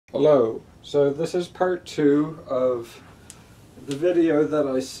Hello. So this is part 2 of the video that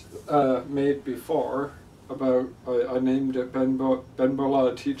I made before about, I named it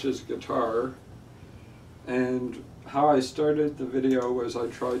Benbola Teaches Guitar, and how I started the video was I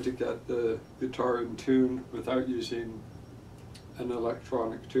tried to get the guitar in tune without using an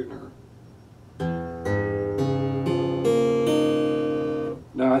electronic tuner.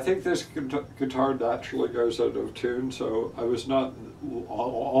 Now I think this guitar naturally goes out of tune, so I was not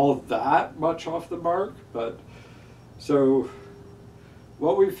all that much off the mark, but so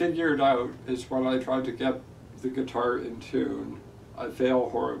what we figured out is when I tried to get the guitar in tune, I fail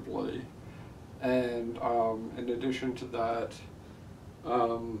horribly, and in addition to that,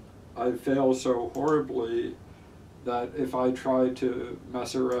 I fail so horribly that if I try to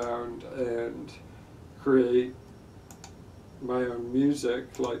mess around and create my own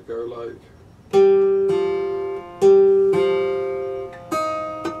music, like go like,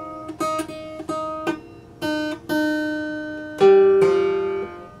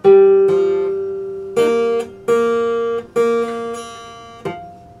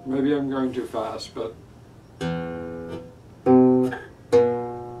 maybe I'm going too fast, but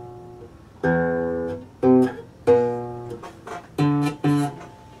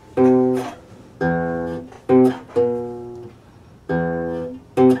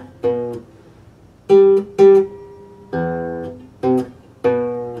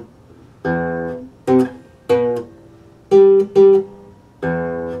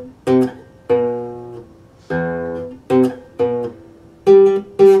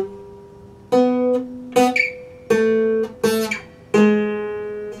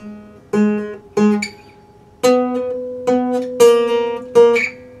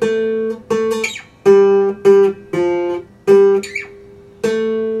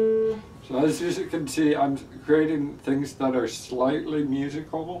as you can see, I'm creating things that are slightly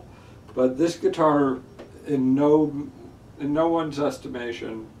musical, but this guitar, in no one's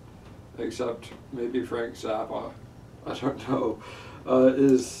estimation, except maybe Frank Zappa, I don't know,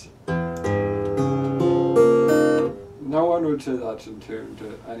 is, no one would say that's in tune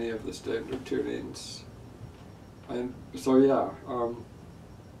to any of the standard tunings. And so yeah,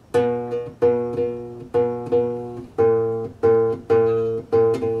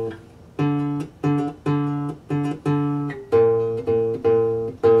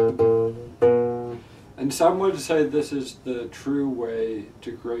 and some would say this is the true way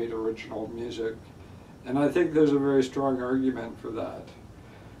to create original music, and I think there's a very strong argument for that.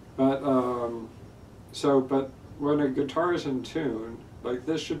 But but when a guitar is in tune, like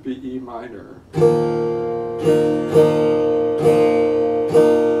this should be E minor.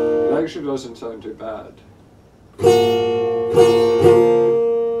 It actually doesn't sound too bad.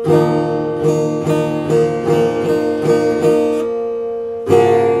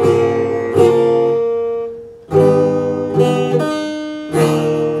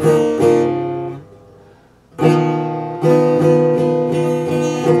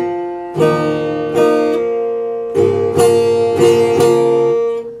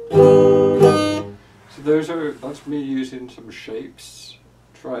 That's me using some shapes,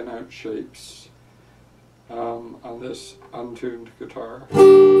 trying out shapes on this untuned guitar.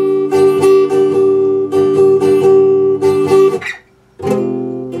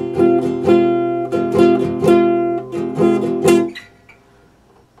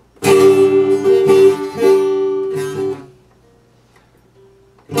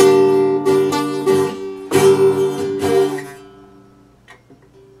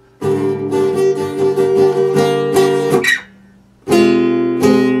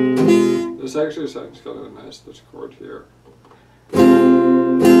 This actually sounds kind of nice, this chord here.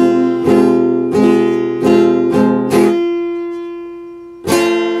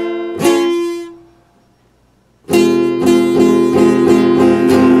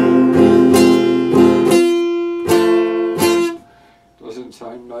 Doesn't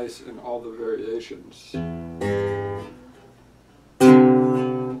sound nice in all the variations. And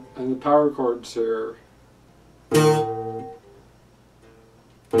the power chords here.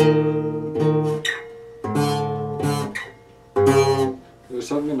 There's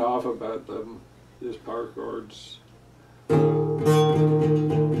something off about them, these power chords.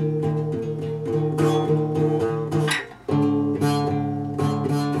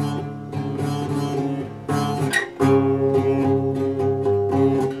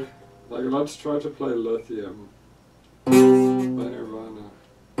 Like, let's try to play Lithium by Nirvana.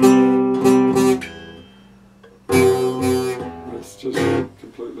 It's just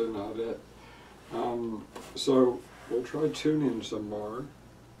completely not it. So we'll try tuning some more.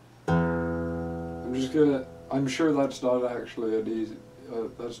 I'm sure that's not actually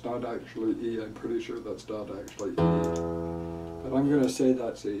that's not actually E. I'm pretty sure that's not actually E. But I'm going to say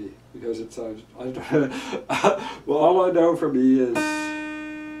that's E because it sounds. I don't, well, all I know from E is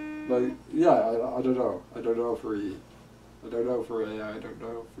like I don't know. I don't know for E. I don't know for A. I don't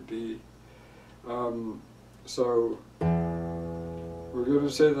know for D. So we're going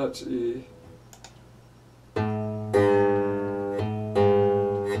to say that's E.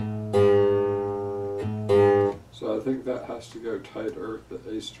 So I think that has to go tighter, the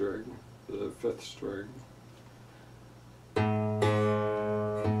A string, the 5th string. I'd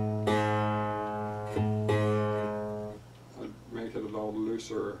make it a little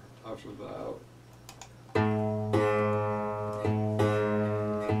looser after that.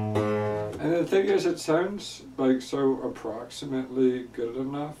 And the thing is, it sounds like so approximately good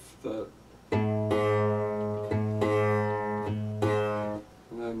enough that, and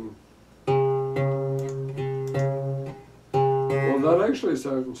then, well, that actually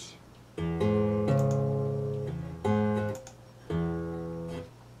sounds,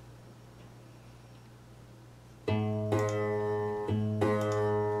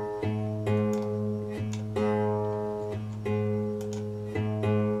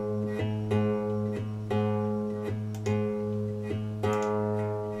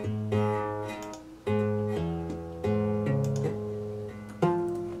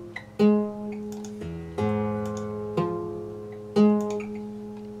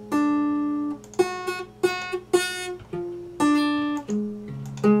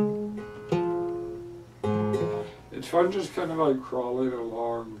 it's fun just kind of like crawling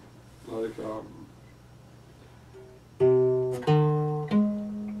along, like,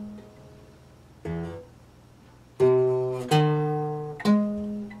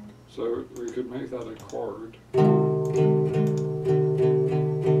 so we could make that a chord.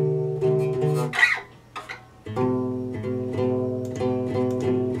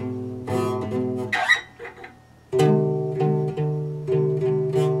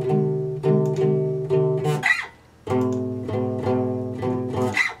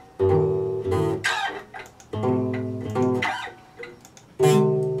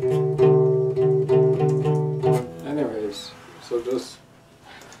 So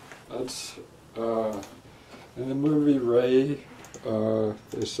that's in the movie Ray.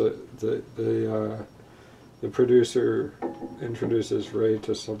 The producer introduces Ray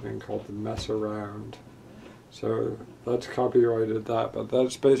to something called the mess around. So that's copyrighted that, but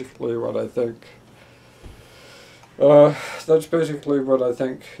that's basically what I think. That's basically what I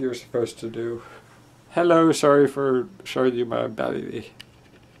think you're supposed to do. Hello, sorry for showing you my belly.